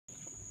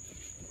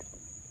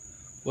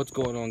What's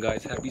going on,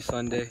 guys? Happy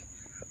Sunday.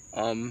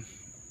 I'm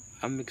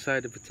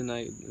excited for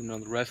tonight,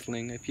 the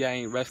wrestling. If y'all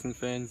ain't wrestling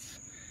fans,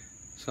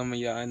 some of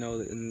y'all I know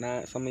that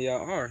not, some of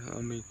y'all are.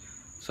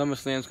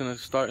 SummerSlam's gonna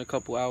start in a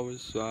couple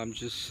hours, so I'm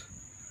just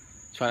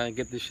trying to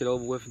get this shit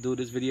over with, do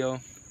this video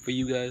for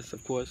you guys,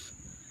 of course.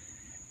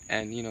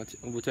 And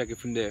we'll take it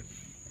from there.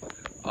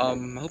 I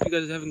hope you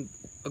guys are having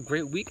a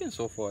great weekend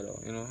so far though.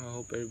 I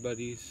hope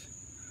everybody's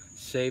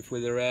safe where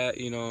they're at,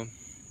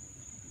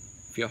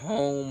 if you're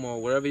home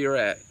or wherever you're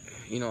at.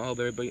 I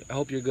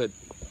hope you're good.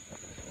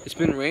 It's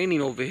been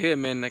raining over here,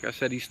 man. Like I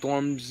said, these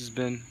storms has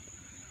been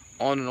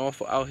on and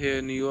off out here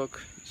in New York.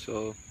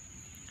 So,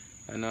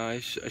 and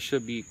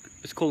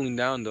it's cooling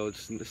down though.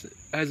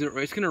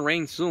 It's gonna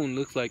rain soon,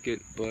 looks like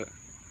it, but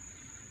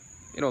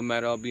it don't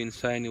matter. I'll be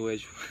inside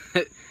anyways.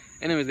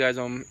 Anyways, guys,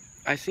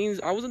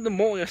 I was at the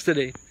mall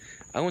yesterday.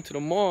 I went to the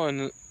mall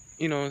and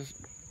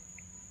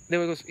there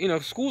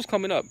was school's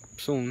coming up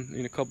soon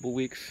in a couple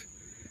weeks.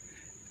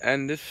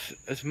 And this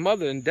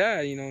mother and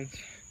dad,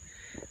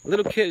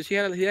 little kids. He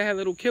had a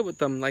little kid with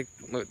them, like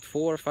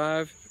 4 or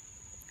 5,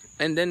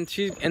 and then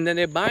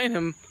they're buying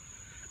him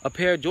a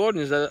pair of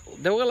Jordans that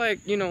they were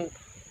like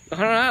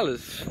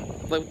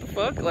 $100. Like, what the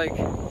fuck? Like,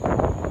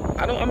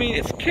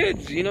 it's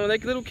kids,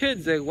 like little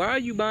kids. Like, why are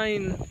you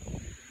buying?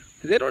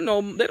 They don't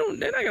know.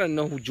 They're not gonna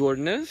know who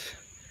Jordan is.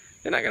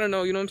 They're not gonna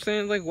know. You know what I'm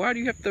saying? Like, why do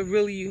you have to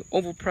really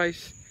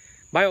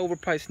buy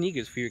overpriced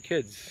sneakers for your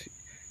kids?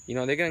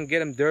 They're gonna get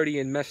them dirty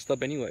and messed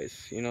up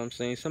anyways. You know what I'm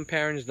saying? Some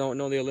parents don't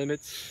know their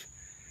limits.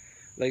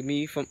 Like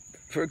me,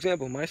 for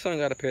example, my son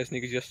got a pair of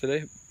sneakers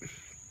yesterday.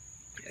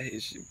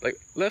 It's like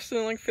less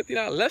than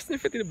 $50, less than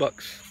 $50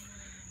 bucks.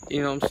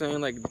 You know what I'm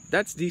saying? Like,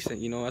 that's decent.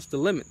 That's the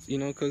limit.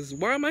 Because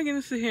why am I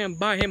gonna sit here and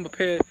buy him a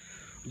pair of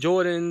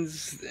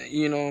Jordans?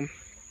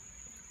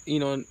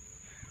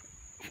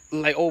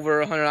 Like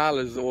over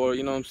 $100, or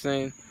you know what I'm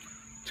saying,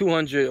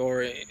 $200,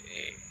 or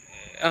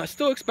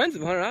still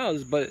expensive,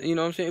 $100. But you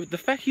know what I'm saying, the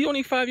fact he's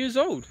only 5 years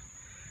old,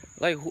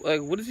 like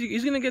what is he?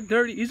 He's gonna get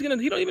dirty. He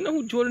don't even know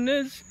who Jordan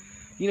is.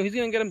 He's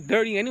gonna get him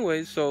dirty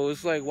anyways. So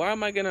it's like, why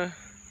am I gonna?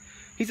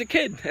 He's a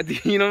kid.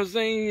 You know what I'm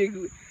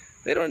saying?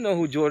 They don't know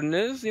who Jordan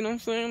is. You know what I'm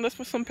saying? That's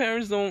what some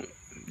parents don't.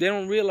 They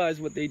don't realize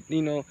what they.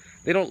 They don't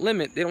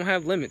limit. They don't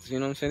have limits. You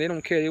know what I'm saying? They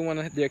don't care. They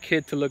want their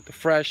kid to look the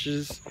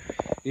freshest.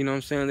 You know what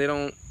I'm saying? They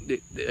don't.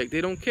 They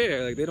don't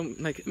care. Like, they don't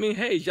like.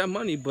 Hey, it's your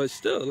money, but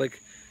still,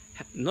 like,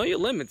 know your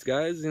limits,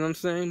 guys. You know what I'm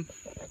saying?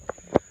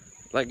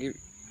 Like, yeah,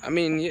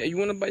 you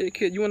want to buy your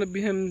kid. You want to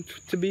be him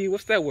to be,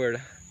 what's that word?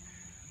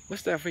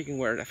 What's that freaking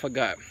word? I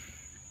forgot.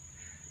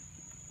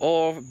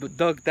 Or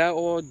duck that,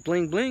 or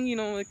bling bling.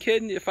 A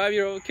kid, a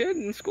 5-year-old kid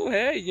in school.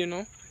 Hey,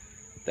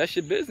 that's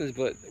your business.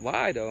 But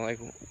why though? Like,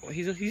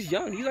 he's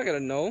young. He's not gonna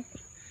know.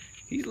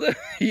 You know what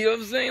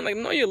I'm saying? Like,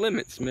 know your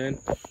limits, man.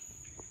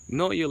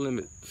 Know your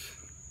limits.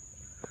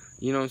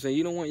 You know what I'm saying?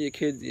 You don't want your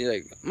kids,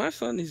 like, my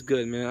son, he's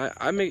good, man.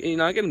 I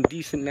get him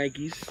decent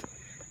Nikes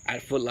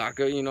at Foot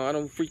Locker. I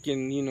don't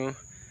freaking,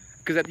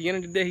 because at the end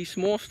of the day, he's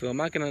small still. I'm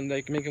not gonna,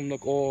 like, make him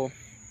look all,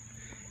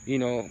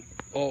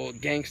 all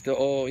gangster,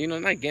 all,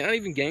 not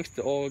even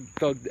gangster, all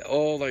thug,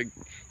 all, like,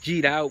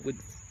 G'd out with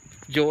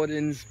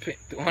Jordans,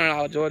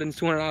 $100 Jordans,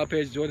 $200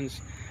 pairs of Jordans,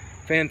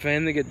 for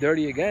him to get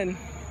dirty again.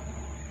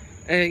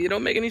 And it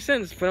don't make any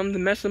sense for them to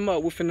mess him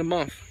up within a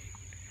month.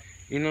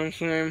 You know what I'm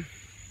saying?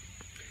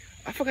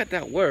 I forgot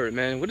that word,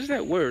 man. What is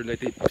that word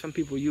that some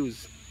people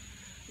use?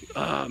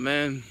 Ah,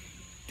 man.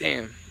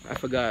 Damn, I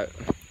forgot.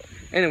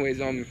 Anyways,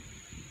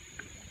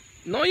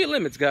 know your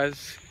limits,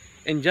 guys.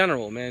 In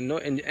general, man.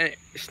 And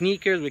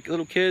sneakers with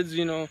little kids,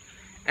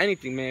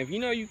 anything, man. If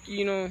you're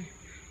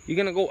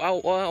gonna go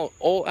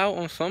all out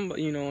on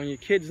somebody, on your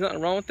kids.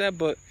 Nothing wrong with that,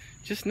 but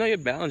just know your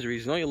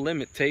boundaries, know your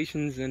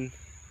limitations, and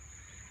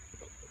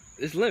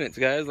there's limits,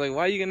 guys. Like,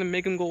 why are you gonna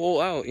make them go all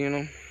out?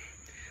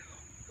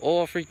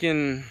 All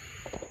freaking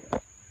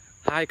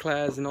high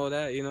class and all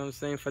that, you know what I'm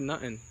saying, for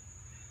nothing.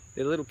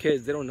 They're little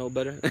kids. They don't know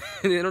better.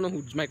 They don't know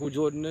who Michael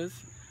Jordan is.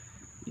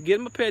 You get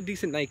them a pair of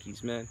decent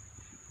Nikes, man.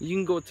 You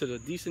can go to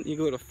you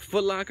go to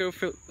Foot Locker,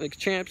 like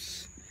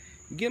Champs.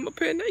 You get them a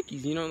pair of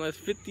Nikes, that's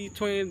 50,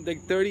 20,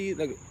 like 30,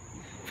 like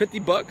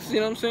 $50 bucks, you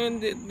know what I'm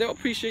saying? They'll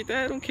appreciate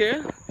that. I don't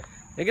care.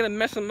 They're gonna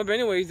mess them up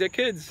anyways. They're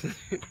kids.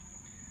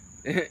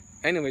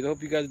 Anyways, I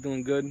hope you guys are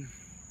doing good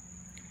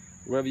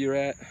wherever you're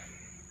at.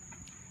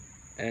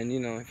 And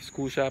if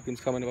school shopping's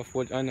coming up,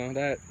 I know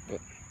that, but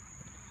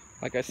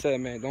like I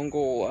said, man, don't go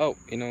all out.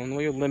 Know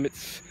your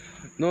limits,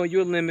 know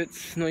your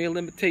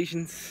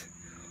limitations,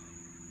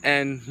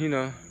 and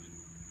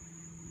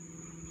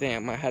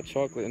damn, I had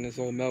chocolate and it's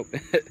all melt.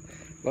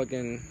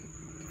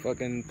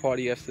 fucking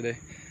party yesterday.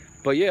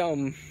 But yeah,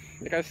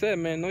 like I said,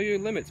 man, know your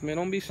limits, man.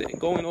 Don't be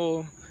going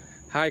all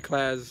high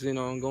class,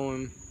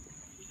 going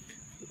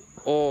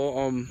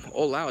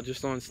all out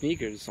just on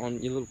sneakers,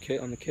 on your little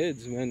kid, on the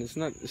kids, man. It's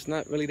not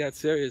really that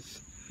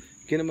serious.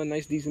 Get him a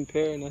nice decent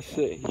pair and that's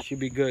it. He should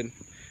be good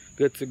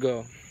to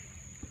go.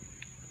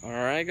 All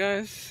right,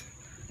 guys,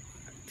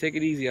 take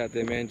it easy out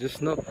there, man.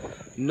 Just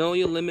know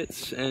your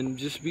limits and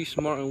just be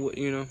smart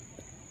and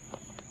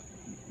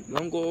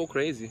Don't go all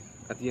crazy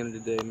at the end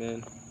of the day,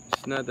 man.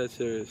 It's not that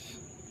serious.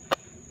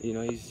 You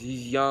know, he's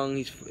young.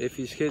 If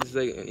his kid's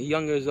like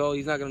young years old,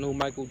 he's not gonna know who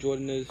Michael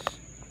Jordan is.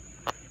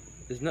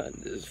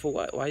 It's for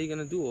what? Why are you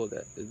gonna do all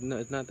that?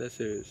 It's not that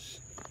serious.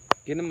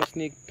 Get him a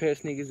pair of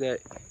sneakers that,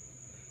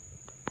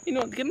 you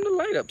know, get them the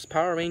light ups,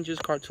 Power Rangers,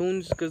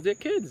 cartoons, because they're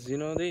kids. You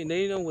know, they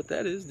know what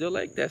that is. They'll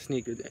like that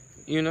sneaker.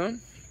 You know.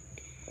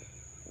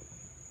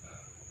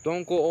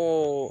 Don't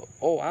go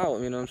all out,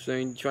 you know what I'm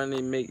saying? Trying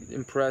to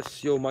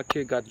impress, yo, my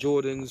kid got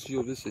Jordans,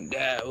 yo, this and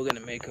that, we're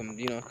gonna make him,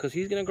 you know, because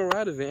he's gonna grow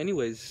out of it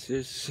anyways.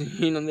 It's,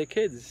 you know, they're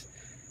kids.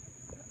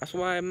 That's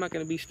why I'm not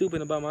gonna be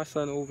stupid about my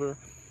son over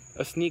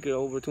a sneaker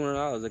over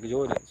 $200, like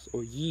Jordans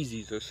or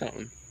Yeezys or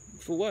something.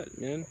 For what,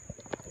 man?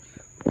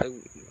 Like,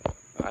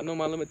 I know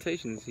my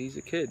limitations. He's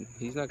a kid.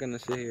 He's not gonna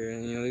sit here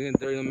and, you know, they're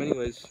gonna dirty him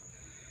anyways,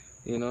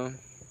 you know?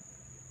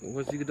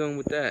 What's he doing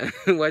with that?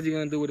 What's he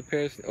gonna do with a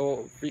pair of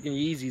freaking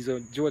Yeezys or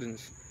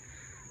Jordans?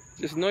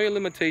 Just know your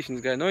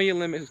limitations, guys. Know your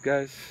limits,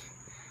 guys.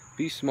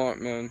 Be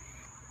smart, man.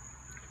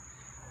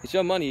 It's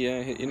your money, yeah.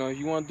 You know, if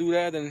you want to do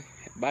that, then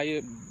buy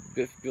your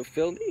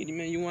Phil need.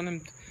 Man, you want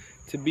him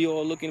to be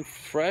all looking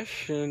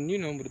fresh and, you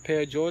know, with a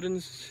pair of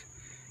Jordans.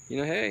 You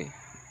know, hey,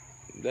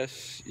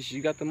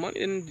 you got the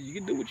money, and you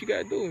can do what you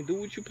gotta do and do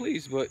what you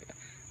please. But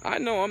I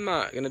know I'm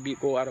not gonna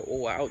go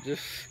all out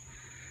just,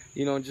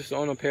 you know, just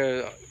on a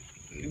pair of.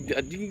 You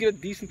can get a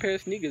decent pair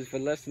of sneakers for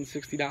less than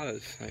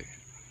 $60. Like,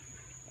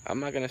 I'm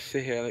not gonna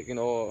sit here like, you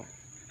know,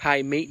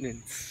 high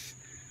maintenance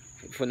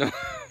for no.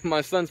 My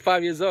son's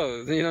 5 years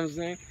old. You know what I'm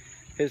saying?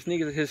 His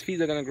sneakers, his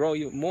feet are gonna grow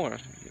even more.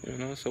 You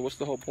know, so what's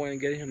the whole point in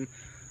getting him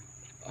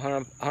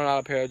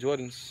 $100 pair of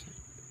Jordans?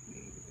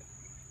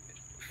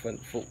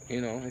 For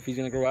you know, if he's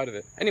gonna grow out of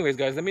it. Anyways,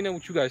 guys, let me know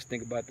what you guys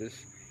think about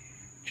this.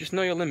 Just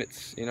know your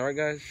limits. You know, right,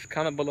 guys?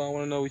 Comment below. I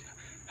want to know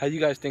how you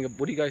guys think of.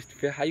 What do you guys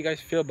feel? How you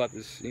guys feel about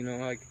this? You know,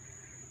 like.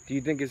 Do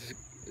you think it's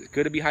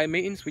good to be high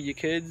maintenance with your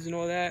kids and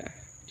all that?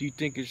 Do you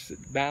think it's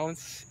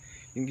balance?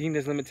 You think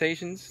there's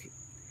limitations?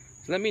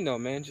 So let me know,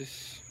 man.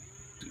 Just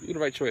do the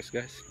right choice,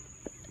 guys.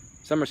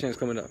 Summer Sand's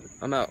coming up.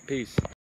 I'm out. Peace.